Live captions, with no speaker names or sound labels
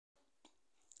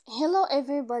Hello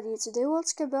everybody, today we'll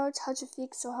talk about how to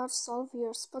fix or how to solve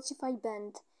your Spotify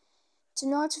band. To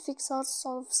know how to fix or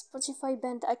solve Spotify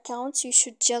band account, you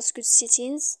should just go to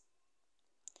settings.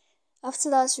 After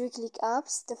that, you click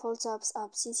apps, default apps,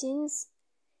 app settings.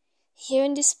 Here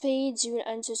in this page, you will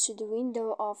enter to the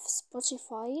window of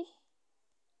Spotify.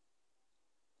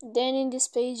 Then in this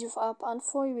page of app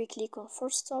info, you will click on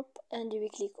force stop and you will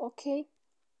click OK.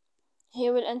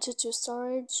 Here we'll enter to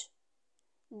storage.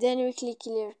 Then we click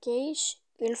clear cache.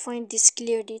 You'll find this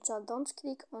clear data. Don't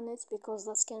click on it because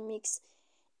that can make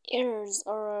errors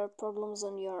or problems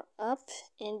on your app,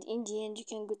 and in the end you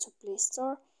can go to Play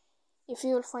Store. If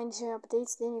you will find here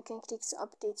updates, then you can click to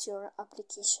update your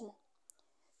application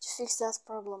to fix that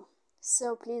problem.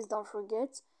 So please don't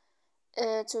forget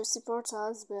to support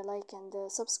us by like and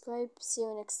subscribe. See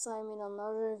you next time in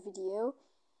another video,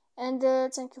 and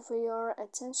thank you for your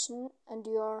attention and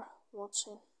your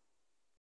watching.